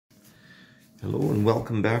Hello and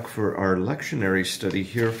welcome back for our lectionary study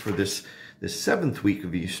here for this seventh week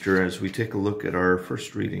of Easter as we take a look at our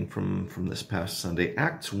first reading from this past Sunday,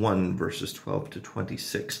 Acts 1 verses 12 to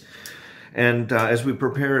 26. And as we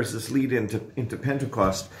prepare as this lead into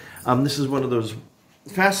Pentecost, this is one of those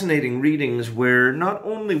fascinating readings where not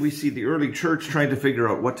only we see the early church trying to figure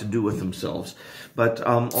out what to do with themselves, but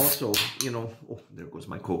also, oh, there goes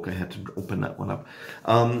my Coke. I had to open that one up.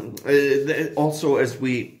 Also, as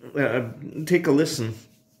we take a listen,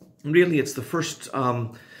 really it's the first,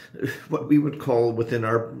 what we would call within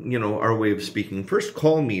our, our way of speaking, first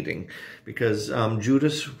call meeting, because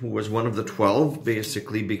Judas, who was one of the 12,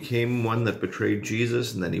 basically became one that betrayed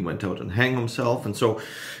Jesus, and then he went out and hanged himself. And so,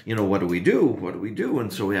 what do we do? What do we do?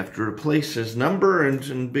 And so we have to replace his number,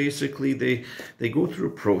 and basically they go through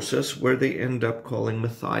a process where they end up calling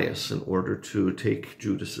Matthias in order to take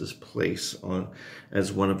Judas's place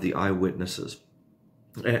as one of the eyewitnesses.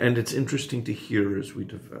 And it's interesting to hear as we,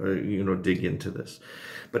 dig into this.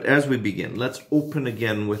 But as we begin, let's open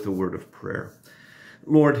again with a word of prayer.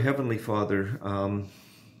 Lord, Heavenly Father,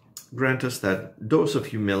 grant us that dose of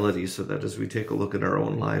humility so that as we take a look at our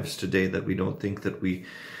own lives today, that we don't think that we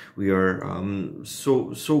are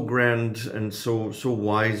so grand and so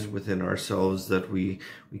wise within ourselves that we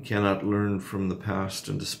cannot learn from the past,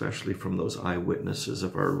 and especially from those eyewitnesses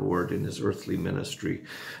of our Lord in his earthly ministry,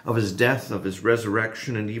 of his death, of his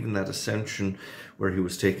resurrection, and even that ascension where he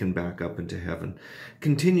was taken back up into heaven.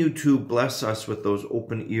 Continue to bless us with those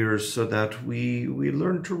open ears so that we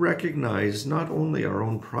learn to recognize not only our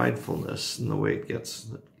own pridefulness and the way it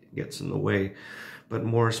gets in the way, but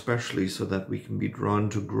more especially so that we can be drawn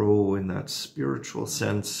to grow in that spiritual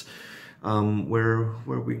sense where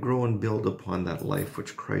we grow and build upon that life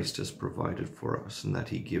which Christ has provided for us and that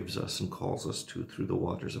he gives us and calls us to through the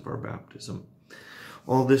waters of our baptism.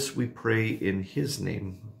 All this we pray in his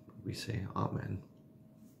name. We say amen.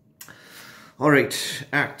 All right,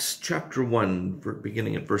 Acts chapter 1,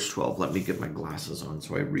 beginning at verse 12. Let me get my glasses on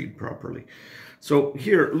so I read properly. So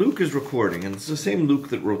here, Luke is recording, and it's the same Luke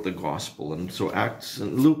that wrote the Gospel. And so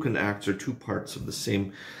Luke and Acts are two parts of the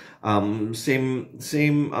same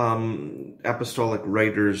apostolic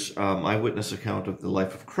writer's eyewitness account of the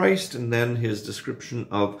life of Christ, and then his description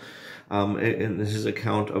of in his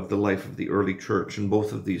account of the life of the early church. And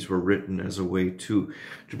both of these were written as a way to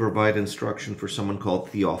provide instruction for someone called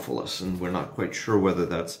Theophilus, and we're not quite sure whether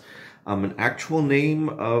that's an actual name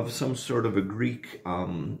of some sort of a Greek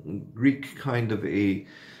kind of a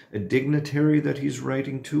dignitary that he's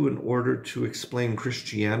writing to in order to explain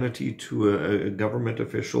Christianity to a government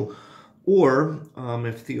official, or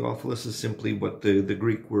if Theophilus is simply what the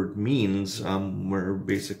Greek word means, where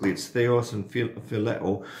basically it's theos and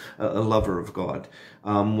phileo, a lover of God,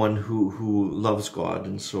 one who loves God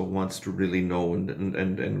and so wants to really know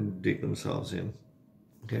and dig themselves in.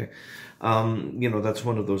 Okay, that's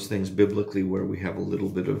one of those things biblically where we have a little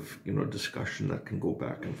bit of, discussion that can go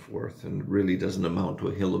back and forth and really doesn't amount to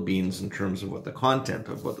a hill of beans in terms of what the content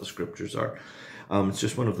of what the scriptures are. It's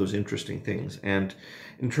just one of those interesting things. And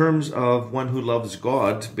in terms of one who loves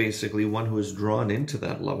God, basically one who is drawn into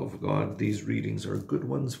that love of God, these readings are good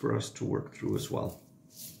ones for us to work through as well.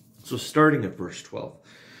 So starting at verse 12.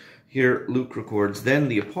 Here Luke records, "Then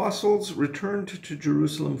the apostles returned to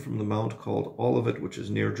Jerusalem from the mount called Olivet, which is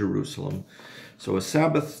near Jerusalem, so a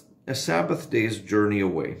Sabbath day's journey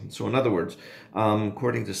away." So in other words,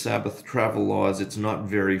 according to Sabbath travel laws, it's not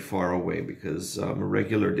very far away, because a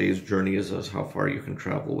regular day's journey is how far you can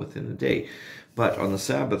travel within a day. But on the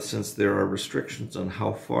Sabbath, since there are restrictions on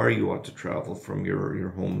how far you ought to travel from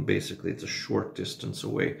your home, basically it's a short distance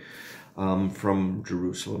away from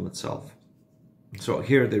Jerusalem itself. So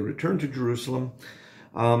here they returned to Jerusalem,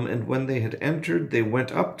 and when they had entered, they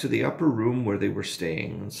went up to the upper room where they were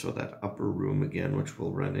staying. And so that upper room again, which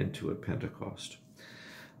we'll run into at Pentecost,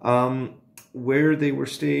 where they were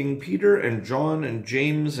staying, Peter and John and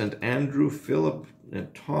James and Andrew, Philip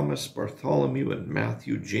and Thomas, Bartholomew and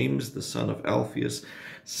Matthew, James the son of Alphaeus,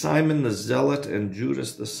 Simon the Zealot, and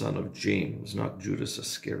Judas the son of James, not Judas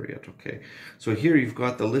Iscariot. Okay, so here you've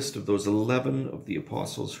got the list of those 11 of the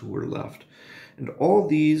apostles who were left. And all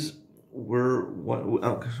these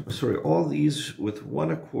all these with one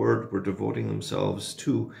accord were devoting themselves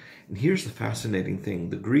to, and here's the fascinating thing,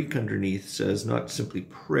 the Greek underneath says not simply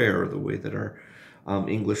prayer, the way that our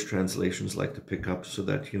English translations like to pick up, so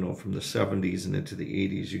that, from the 70s and into the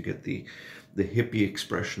 80s, you get the hippie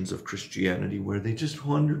expressions of Christianity where they just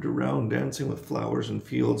wandered around dancing with flowers and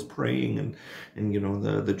fields, praying, and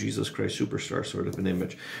the Jesus Christ superstar sort of an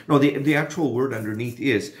image. No, the actual word underneath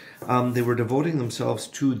is they were devoting themselves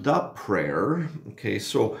to the prayer. Okay,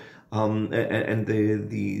 so And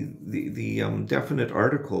the definite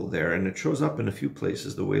article there, and it shows up in a few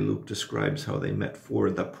places, the way Luke describes how they met for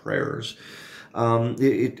the prayers.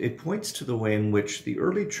 It points to the way in which the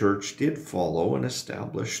early church did follow an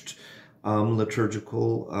established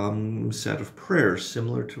liturgical set of prayers,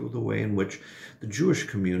 similar to the way in which the Jewish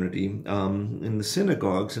community in the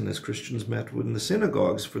synagogues, and as Christians met within the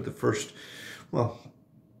synagogues for the first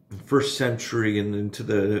century and into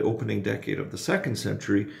the opening decade of the second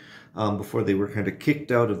century, before they were kind of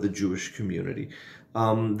kicked out of the Jewish community,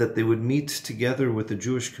 that they would meet together with the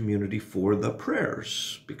Jewish community for the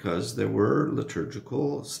prayers, because there were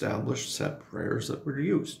liturgical, established set prayers that were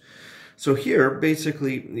used. So here,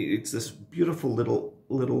 basically, it's this beautiful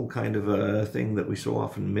little kind of a thing that we so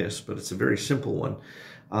often miss, but it's a very simple one.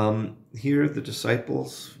 Here, the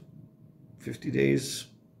disciples, 50 days,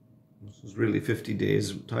 this is really 50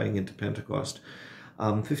 days tying into Pentecost,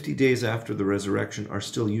 50 days after the resurrection, are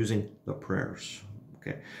still using the prayers.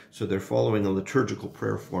 Okay, so they're following a liturgical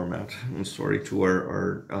prayer format. I'm sorry to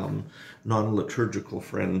our non-liturgical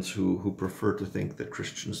friends who prefer to think that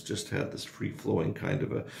Christians just had this free-flowing kind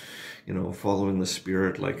of a, following the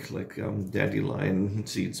Spirit like dandelion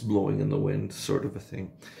seeds blowing in the wind sort of a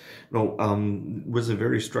thing. No, was a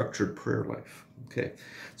very structured prayer life. Okay,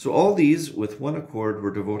 so all these, with one accord,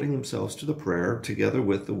 were devoting themselves to the prayer, together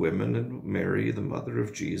with the women and Mary, the mother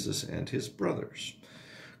of Jesus, and his brothers.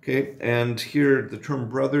 Okay, and here the term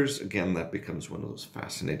brothers, again, that becomes one of those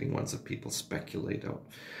fascinating ones that people speculate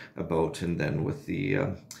about, and then with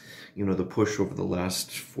the, the push over the last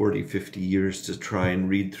 40, 50 years to try and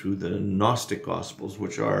read through the Gnostic Gospels,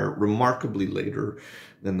 which are remarkably later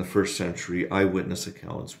than the first century eyewitness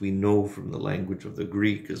accounts. We know from the language of the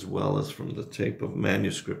Greek, as well as from the type of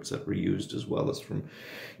manuscripts that were used, as well as from,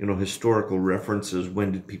 historical references.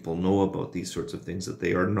 When did people know about these sorts of things? That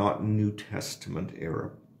they are not New Testament era.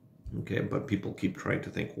 Okay, but people keep trying to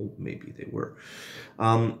think, well, maybe they were.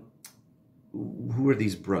 Who are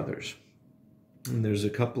these brothers? And there's a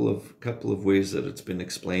couple of ways that it's been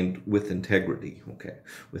explained with integrity. Okay,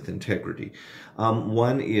 with integrity.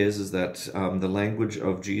 One is that the language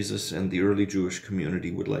of Jesus and the early Jewish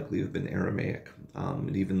community would likely have been Aramaic.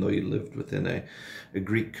 And even though you lived within a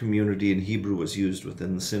Greek community and Hebrew was used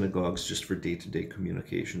within the synagogues just for day-to-day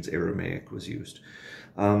communications, Aramaic was used.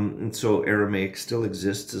 And so Aramaic still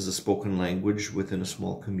exists as a spoken language within a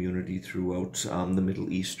small community throughout the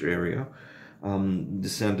Middle East area,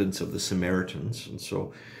 descendants of the Samaritans. And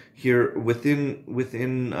so here within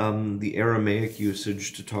the Aramaic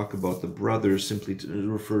usage, to talk about the brothers simply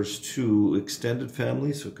refers to extended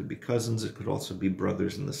family. So it could be cousins. It could also be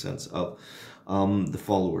brothers in the sense of the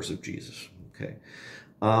followers of Jesus. Okay.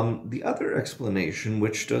 The other explanation,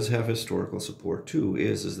 which does have historical support too,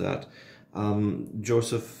 is that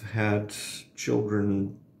Joseph had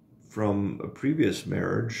children from a previous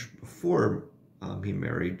marriage before he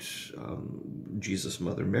married Jesus'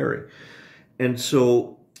 mother Mary. And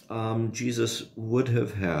so Jesus would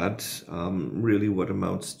have had really what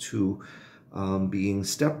amounts to being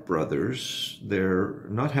stepbrothers. They're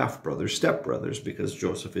not half-brothers, stepbrothers, because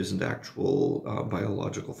Joseph isn't actual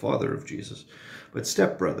biological father of Jesus, but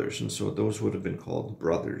stepbrothers. And so those would have been called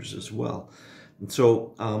brothers as well. And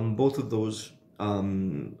so both of those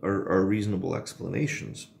are reasonable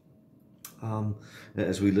explanations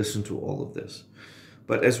as we listen to all of this.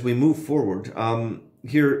 But as we move forward,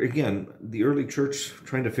 here again, the early church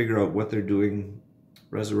trying to figure out what they're doing,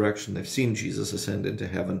 resurrection, they've seen Jesus ascend into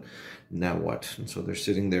heaven, now what? And so they're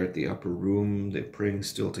sitting there at the upper room, they're praying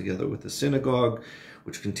still together with the synagogue,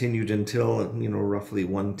 which continued until, roughly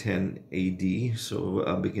 110 AD,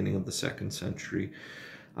 so beginning of the second century.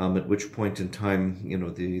 At which point in time,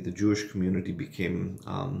 the Jewish community became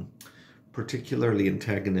particularly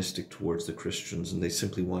antagonistic towards the Christians, and they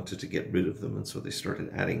simply wanted to get rid of them. And so they started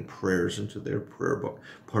adding prayers into their prayer book,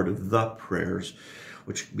 part of the prayers,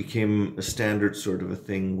 which became a standard sort of a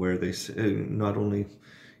thing where they not only,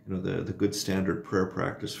 the good standard prayer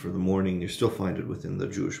practice for the morning, you still find it within the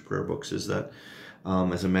Jewish prayer books, is that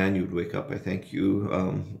as a man you'd wake up, I thank you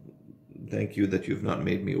that you've not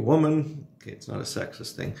made me a woman. Okay, it's not a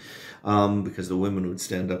sexist thing, because the women would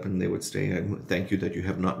stand up and they would say, thank you that you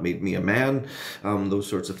have not made me a man, those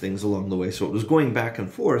sorts of things along the way. So it was going back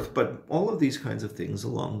and forth, but all of these kinds of things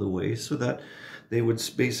along the way, so that they would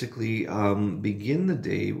basically begin the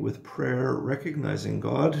day with prayer, recognizing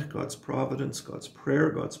God, God's providence, God's prayer,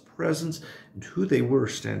 God's presence, and who they were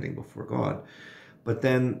standing before God. But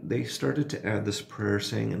then they started to add this prayer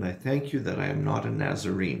saying, and I thank you that I am not a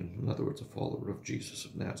Nazarene, in other words, a follower of Jesus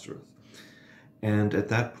of Nazareth. And at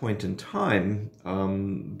that point in time,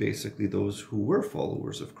 basically those who were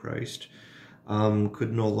followers of Christ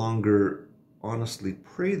could no longer honestly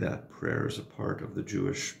pray that prayer as a part of the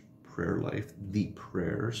Jewish prayer life, the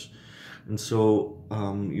prayers. And so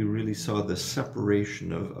you really saw the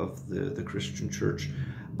separation of the Christian church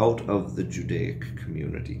out of the Judaic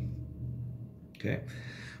community. Okay,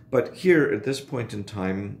 but here at this point in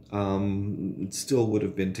time, it still would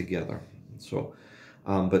have been together. So,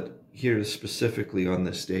 but here specifically on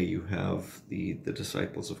this day, you have the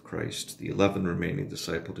disciples of Christ, the 11 remaining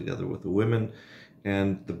disciples, together with the women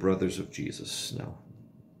and the brothers of Jesus. Now,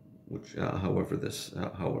 which however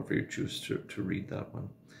you choose to read that one.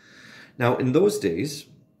 Now, in those days,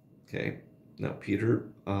 okay, now Peter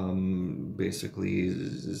basically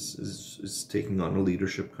is taking on a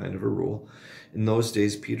leadership kind of a role. In those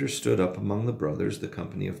days, Peter stood up among the brothers. The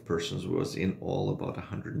company of persons was in all about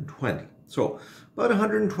 120. So, about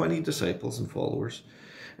 120 disciples and followers,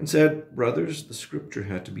 and said, "Brothers, the scripture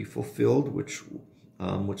had to be fulfilled, which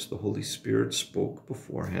the Holy Spirit spoke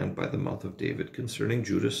beforehand by the mouth of David concerning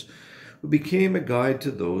Judas, who became a guide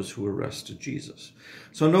to those who arrested Jesus."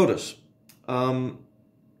 So notice,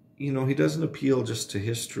 he doesn't appeal just to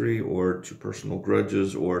history or to personal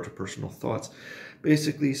grudges or to personal thoughts.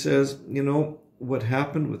 Basically, he says, what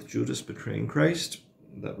happened with Judas betraying Christ,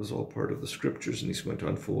 that was all part of the scriptures, and he's going to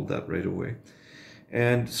unfold that right away.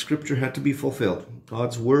 And scripture had to be fulfilled.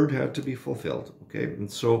 God's word had to be fulfilled, okay?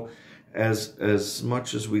 And so as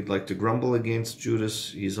much as we'd like to grumble against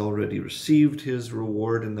Judas, he's already received his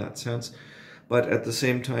reward in that sense. But at the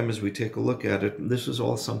same time, as we take a look at it, this is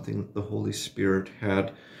all something that the Holy Spirit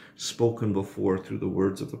had spoken before through the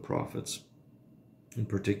words of the prophets, and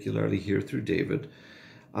particularly here through David.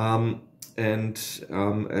 What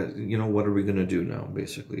are we going to do now,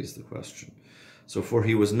 basically, is the question. So, for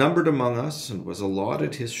he was numbered among us and was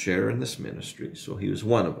allotted his share in this ministry. So he was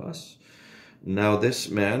one of us. Now this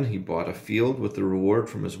man, he bought a field with the reward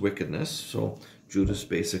from his wickedness. So Judas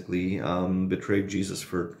basically betrayed Jesus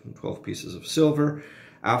for 12 pieces of silver.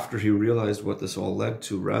 After he realized what this all led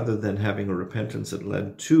to, rather than having a repentance that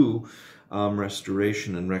led to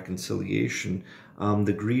restoration and reconciliation,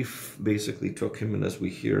 the grief basically took him, and as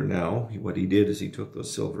we hear now, what he did is he took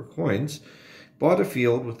those silver coins, bought a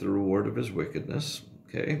field with the reward of his wickedness,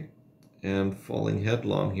 okay, and falling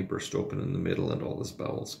headlong, he burst open in the middle and all his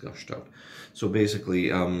bowels gushed out. So basically,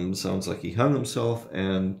 sounds like he hung himself,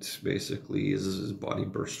 and basically his body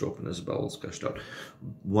burst open, his bowels gushed out.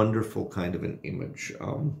 Wonderful kind of an image.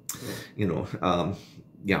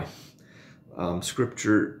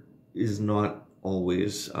 Scripture is not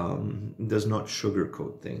always, does not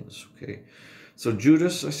sugarcoat things, okay? So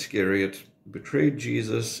Judas Iscariot betrayed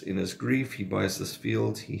Jesus. In his grief, he buys this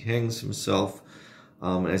field, he hangs himself.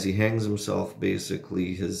 As he hangs himself,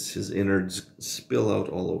 basically his innards spill out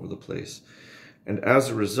all over the place. And as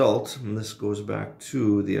a result, and this goes back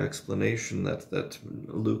to the explanation that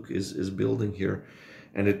Luke is building here,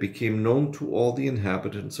 and it became known to all the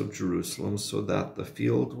inhabitants of Jerusalem, so that the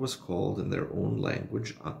field was called in their own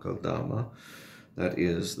language, Akeldama, that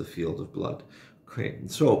is, the field of blood. Okay,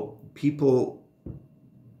 so people,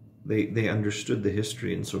 they understood the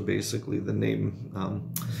history, and so basically the name,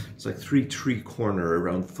 it's like Three Tree Corner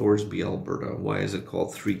around Thorsby, Alberta. Why is it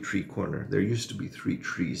called Three Tree Corner? There used to be 3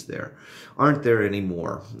 trees there. Aren't there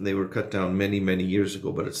anymore. They were cut down many, many years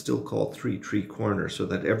ago, but it's still called Three Tree Corner, so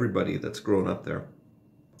that everybody that's grown up there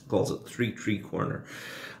calls it Three Tree Corner.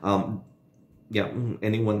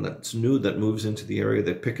 Anyone that's new that moves into the area,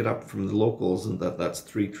 they pick it up from the locals, and that's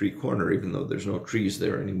Three Tree Corner, even though there's no trees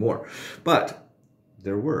there anymore. But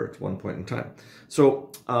there were at one point in time. So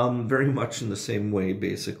very much in the same way,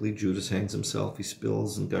 basically, Judas hangs himself. He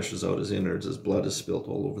spills and gushes out his innards. His blood is spilt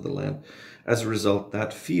all over the land. As a result,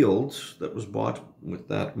 that field that was bought with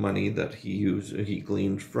that money that he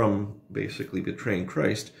gleaned from basically betraying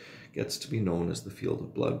Christ gets to be known as the field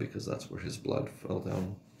of blood, because that's where his blood fell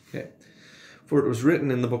down. Okay. For it was written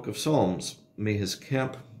in the book of Psalms, may his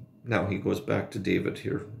camp... Now he goes back to David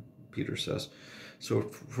here, Peter says. So,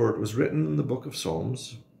 for it was written in the book of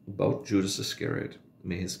Psalms about Judas Iscariot,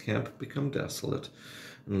 may his camp become desolate,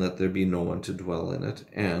 and let there be no one to dwell in it,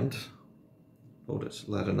 and, notice,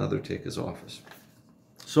 let another take his office.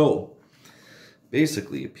 So,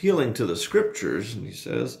 basically appealing to the scriptures, and he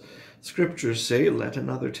says, scriptures say, let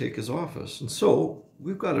another take his office. And so,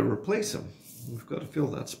 we've got to replace him. We've got to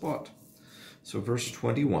fill that spot. So, verse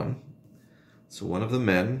 21, So one of the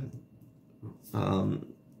men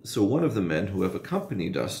who have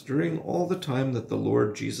accompanied us during all the time that the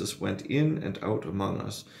Lord Jesus went in and out among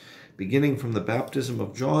us, beginning from the baptism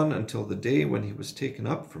of John until the day when he was taken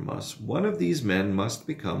up from us, one of these men must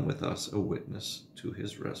become with us a witness to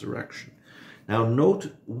his resurrection. Now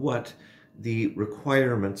note what the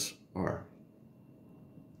requirements are.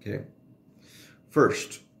 Okay.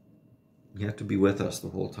 First, you have to be with us the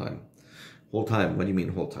whole time. Whole time. What do you mean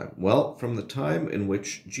whole time? Well, from the time in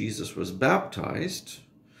which Jesus was baptized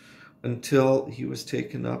until he was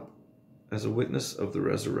taken up as a witness of the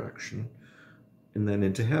resurrection and then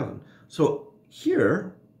into heaven. So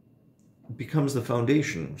here becomes the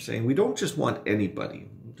foundation, saying we don't just want anybody.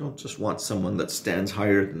 We don't just want someone that stands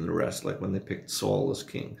higher than the rest, like when they picked Saul as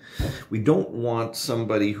king. We don't want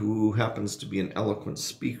somebody who happens to be an eloquent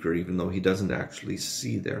speaker, even though he doesn't actually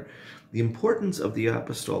see there. The importance of the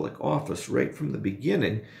apostolic office right from the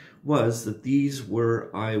beginning was that these were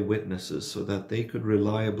eyewitnesses, so that they could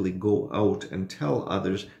reliably go out and tell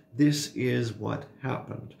others, this is what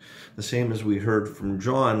happened. The same as we heard from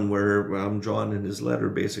John, where John in his letter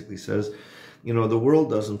basically says, you know, the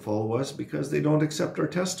world doesn't follow us because they don't accept our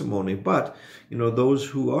testimony. But, you know, those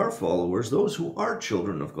who are followers, those who are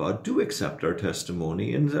children of God, do accept our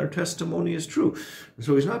testimony, and our testimony is true.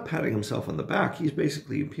 So he's not patting himself on the back. He's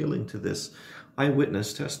basically appealing to this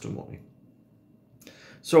eyewitness testimony.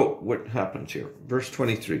 So what happens here? Verse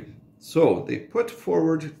 23. So they put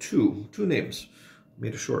forward two names,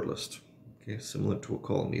 made a short list, okay, similar to a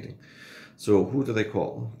call meeting. So who do they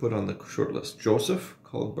call? Put on the short list. Joseph,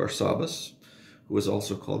 called Barsabbas, who was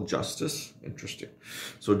also called Justus. Interesting.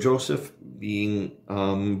 So Joseph being,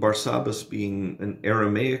 Barsabbas being an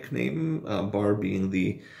Aramaic name, Bar being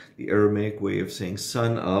the Aramaic way of saying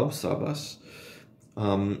son of Sabbas,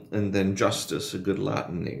 and then Justus, a good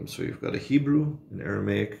Latin name. So you've got a Hebrew, an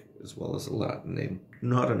Aramaic, as well as a Latin name.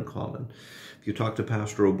 Not uncommon. If you talk to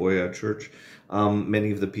Pastor Oboya at church,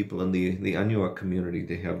 many of the people in the Aniuak community,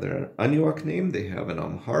 they have their Aniuak name, they have an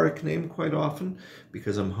Amharic name quite often,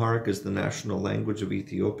 because Amharic is the national language of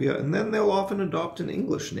Ethiopia, and then they'll often adopt an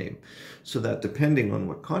English name, so that depending on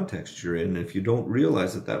what context you're in, if you don't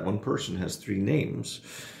realize that that one person has three names,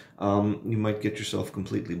 you might get yourself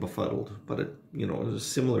completely befuddled. But it, you know, is a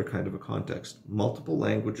similar kind of a context. Multiple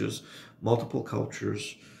languages, multiple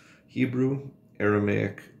cultures, Hebrew,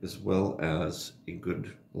 Aramaic, as well as a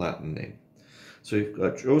good Latin name. So you've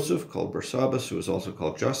got Joseph, called Barsabbas, who is also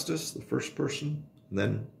called Justus, the first person, and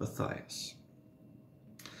then Matthias.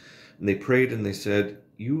 And they prayed and they said,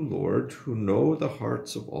 you, Lord, who know the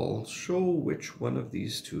hearts of all, show which one of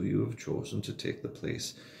these two you have chosen to take the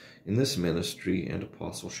place in this ministry and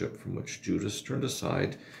apostleship from which Judas turned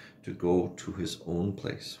aside to go to his own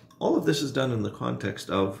place. All of this is done in the context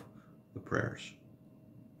of the prayers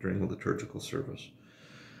during the liturgical service.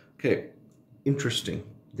 Okay, interesting.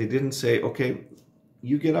 They didn't say, okay,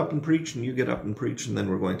 you get up and preach and you get up and preach, and then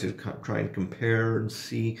we're going to try and compare and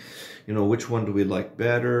see, you know, which one do we like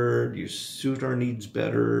better? Do you suit our needs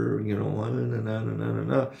better? You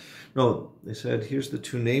know, No, they said, here's the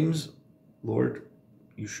two names. Lord,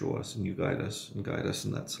 you show us and you guide us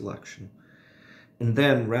in that selection. And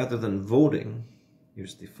then rather than voting,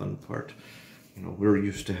 here's the fun part. You know, we're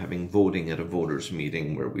used to having voting at a voters'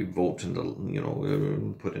 meeting where we vote and, you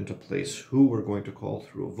know, put into place who we're going to call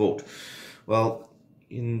through a vote. Well,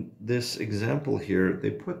 in this example here,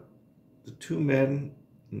 they put the two men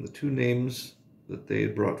and the two names that they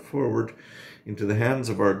had brought forward into the hands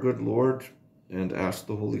of our good Lord and asked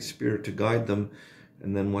the Holy Spirit to guide them.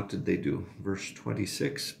 And then what did they do? Verse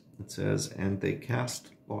 26, it says, and they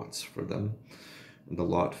cast lots for them, and the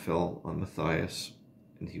lot fell on Matthias,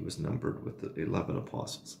 and he was numbered with the 11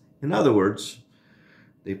 apostles. In other words,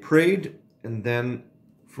 they prayed, and then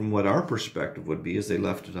from what our perspective would be is they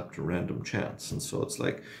left it up to random chance. And so it's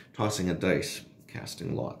like tossing a dice,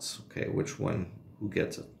 casting lots. Okay, which one, who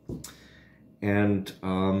gets it? And,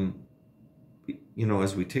 you know,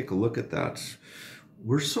 as we take a look at that,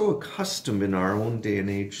 we're so accustomed in our own day and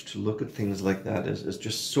age to look at things like that as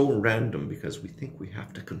just so random, because we think we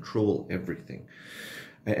have to control everything.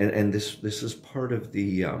 And this is part of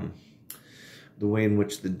the way in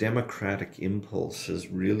which the democratic impulse has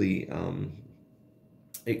really,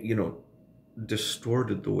 you know,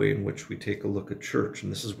 distorted the way in which we take a look at church.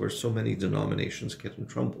 And this is where so many denominations get in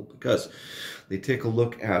trouble, because they take a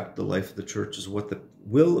look at the life of the church as what the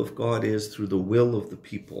will of God is through the will of the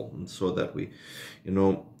people. And so that we, you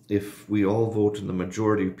know, if we all vote and the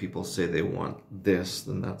majority of people say they want this,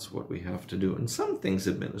 then that's what we have to do. And some things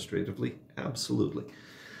administratively, absolutely.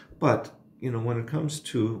 But, you know, when it comes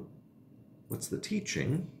to what's the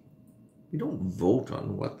teaching, we don't vote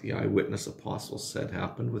on what the eyewitness apostles said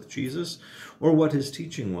happened with Jesus or what his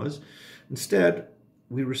teaching was. Instead,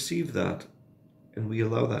 we receive that and we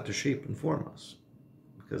allow that to shape and form us.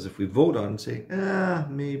 Because if we vote on and say,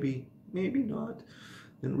 maybe not,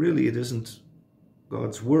 then really it isn't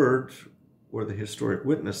God's word or the historic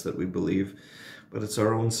witness that we believe, but it's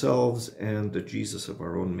our own selves and the Jesus of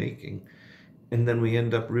our own making. And then we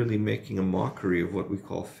end up really making a mockery of what we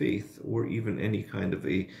call faith, or even any kind of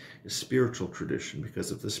a spiritual tradition. Because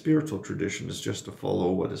if the spiritual tradition is just to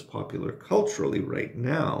follow what is popular culturally right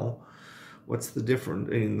now, what's the difference?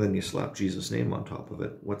 And then you slap Jesus' name on top of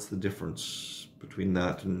it. What's the difference between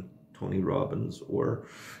that and Tony Robbins, or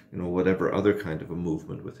whatever other kind of a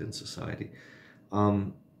movement within society?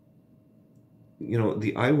 The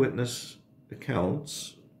eyewitness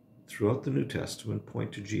accounts throughout the New Testament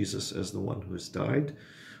point to Jesus as the one who has died,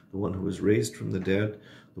 the one who was raised from the dead,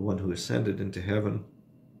 the one who ascended into heaven,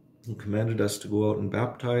 who commanded us to go out and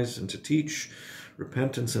baptize and to teach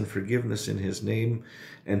repentance and forgiveness in his name,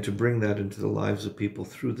 and to bring that into the lives of people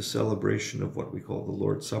through the celebration of what we call the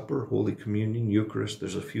Lord's Supper, Holy Communion, Eucharist.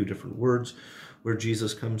 There's a few different words where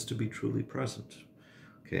Jesus comes to be truly present.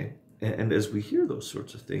 Okay, and as we hear those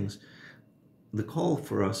sorts of things, the call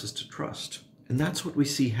for us is to trust. And that's what we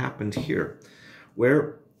see happened here,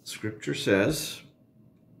 where Scripture says,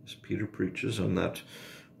 as Peter preaches on that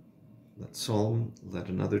psalm, let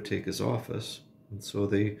another take his office. And so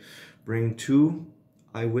they bring two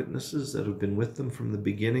eyewitnesses that have been with them from the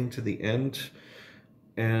beginning to the end,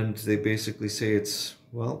 and they basically say it's,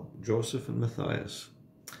 Joseph and Matthias.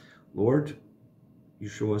 Lord, you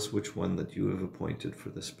show us which one that you have appointed for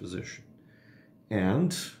this position.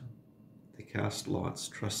 And they cast lots,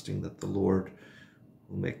 trusting that the Lord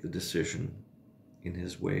will make the decision in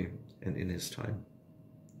his way and in his time.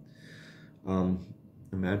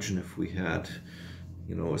 Imagine if we had,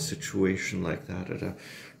 a situation like that at a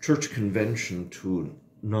church convention to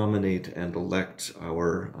nominate and elect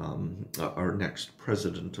our next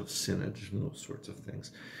president of synod, and those sorts of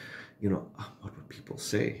things. What would people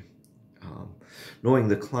say? Knowing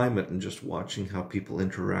the climate and just watching how people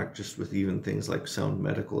interact just with even things like sound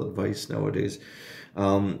medical advice nowadays,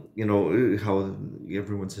 how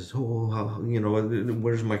everyone says,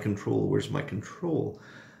 where's my control? Where's my control?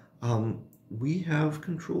 We have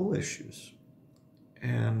control issues.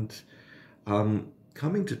 And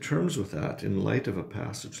coming to terms with that in light of a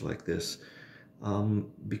passage like this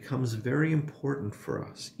becomes very important for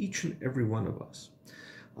us, each and every one of us.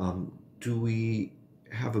 Do we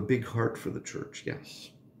have a big heart for the church? Yes.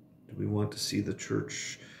 Do we want to see the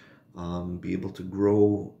church be able to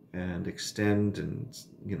grow and extend and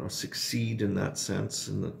succeed in that sense?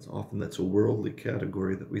 And that's a worldly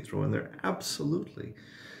category that we throw in there. Absolutely.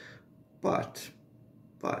 But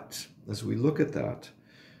as we look at that,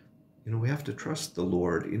 we have to trust the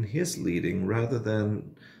Lord in his leading, rather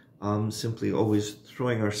than simply always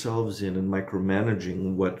throwing ourselves in and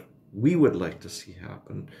micromanaging what we would like to see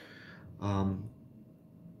happen.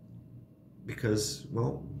 Because,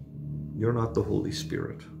 you're not the Holy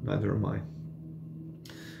Spirit. Neither am I.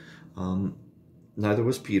 Neither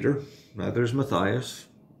was Peter. Neither is Matthias.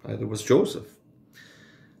 Neither was Joseph.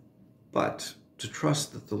 But to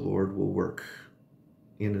trust that the Lord will work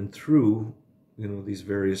in and through, these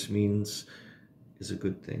various means is a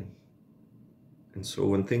good thing. And so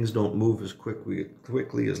when things don't move as quickly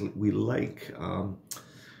as we like,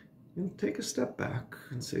 take a step back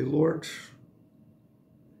and say, Lord,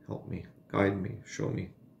 help me, guide me, show me.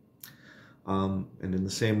 And in the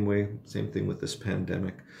same way, same thing with this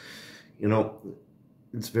pandemic.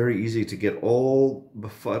 It's very easy to get all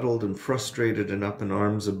befuddled and frustrated and up in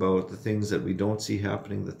arms about the things that we don't see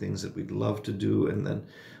happening, the things that we'd love to do, and then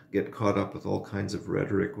get caught up with all kinds of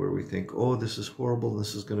rhetoric where we think, oh, this is horrible,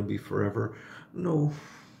 this is going to be forever. No.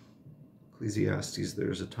 Ecclesiastes,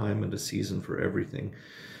 there's a time and a season for everything.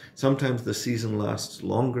 Sometimes the season lasts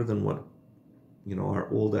longer than what, our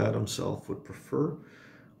old Adam self would prefer,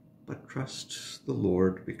 but trust the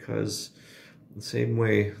Lord, because the same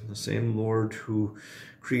way, the same Lord who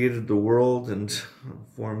created the world and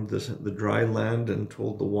formed the dry land and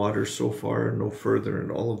told the water so far and no further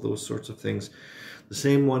and all of those sorts of things, the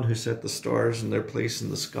same one who set the stars in their place in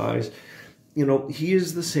the skies, he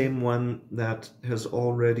is the same one that has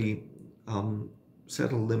already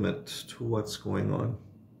set a limit to what's going on.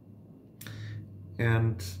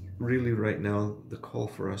 And really right now, the call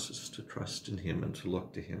for us is to trust in him and to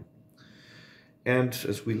look to him. And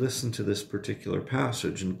as we listen to this particular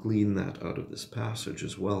passage and glean that out of this passage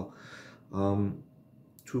as well,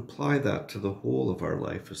 to apply that to the whole of our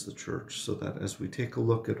life as the church, so that as we take a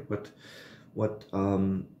look at what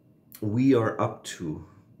we are up to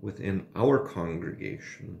within our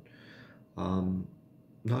congregation,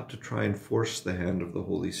 not to try and force the hand of the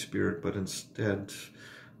Holy Spirit, but instead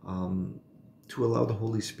to allow the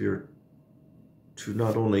Holy Spirit to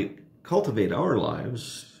not only cultivate our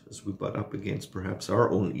lives as we butt up against perhaps our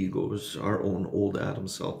own egos, our own old Adam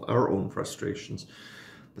self, our own frustrations,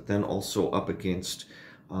 but then also up against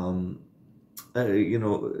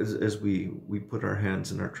as we put our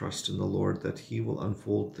hands and our trust in the Lord, that he will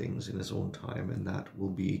unfold things in his own time, and that will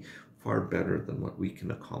be far better than what we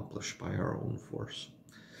can accomplish by our own force.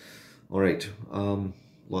 All right,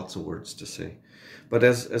 lots of words to say. But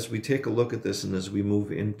as we take a look at this and as we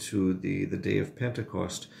move into the day of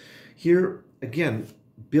Pentecost, here, again,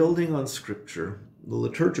 building on Scripture, the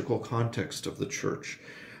liturgical context of the church,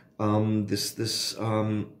 this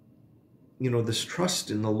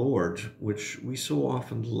trust in the Lord, which we so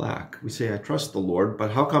often lack. We say, I trust the Lord,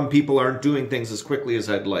 but how come people aren't doing things as quickly as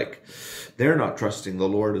I'd like? They're not trusting the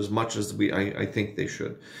Lord as much as I think they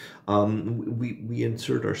should. We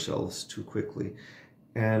insert ourselves too quickly.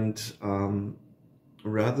 And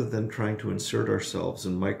rather than trying to insert ourselves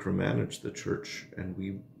and micromanage the church,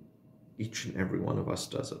 and each and every one of us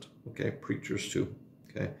does it, okay? Preachers too,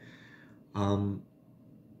 okay?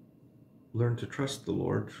 Learn to trust the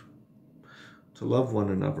Lord, to love one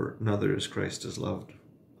another as Christ has loved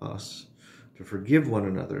us, to forgive one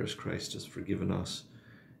another as Christ has forgiven us,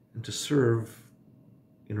 and to serve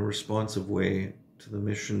in a responsive way to the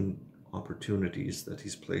mission opportunities that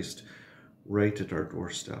he's placed right at our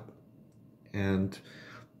doorstep. And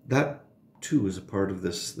that too is a part of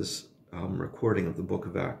this recording of the book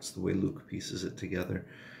of Acts, the way Luke pieces it together,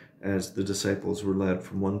 as the disciples were led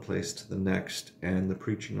from one place to the next, and the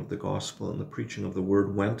preaching of the gospel and the preaching of the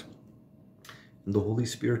word went. And the Holy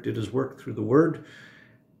Spirit did his work through the word,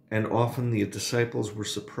 and often the disciples were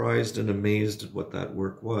surprised and amazed at what that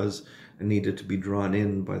work was and needed to be drawn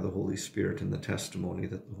in by the Holy Spirit and the testimony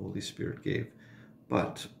that the Holy Spirit gave.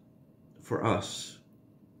 But for us,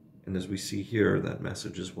 and as we see here, that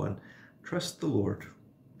message is one: trust the Lord,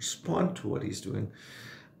 respond to what he's doing.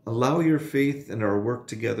 Allow your faith and our work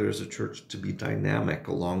together as a church to be dynamic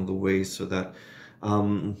along the way, so that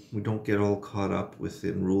we don't get all caught up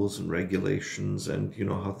within rules and regulations, and you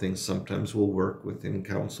know how things sometimes will work within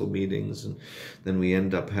council meetings, and then we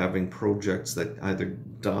end up having projects that either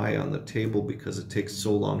die on the table because it takes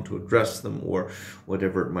so long to address them, or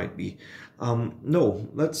whatever it might be. No,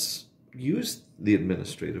 let's use the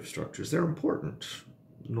administrative structures. They're important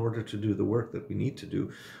in order to do the work that we need to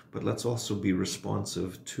do, but let's also be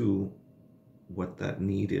responsive to what that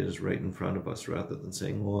need is right in front of us, rather than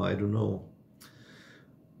saying, oh, I don't know.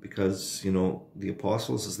 Because, the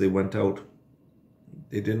apostles, as they went out,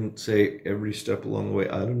 they didn't say every step along the way,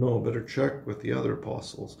 I don't know, better check with the other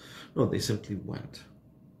apostles. No, they simply went.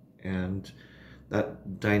 And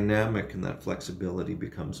that dynamic and that flexibility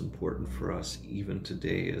becomes important for us even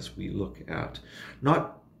today, as we look at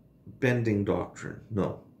not bending doctrine,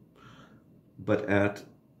 no, but at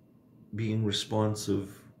being responsive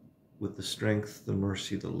with the strength, the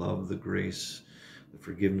mercy, the love, the grace, the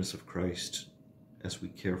forgiveness of Christ, as we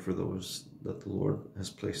care for those that the Lord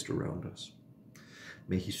has placed around us.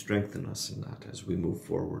 May he strengthen us in that as we move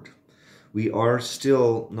forward. We are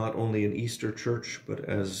still not only an Easter church, but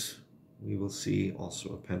as we will see,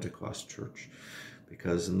 also a Pentecost church,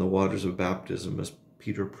 because in the waters of baptism, as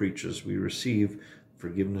Peter preaches, we receive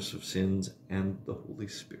forgiveness of sins and the Holy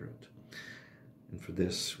Spirit. And for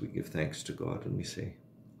this, we give thanks to God and we say,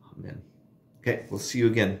 Amen. Okay, we'll see you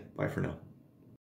again. Bye for now.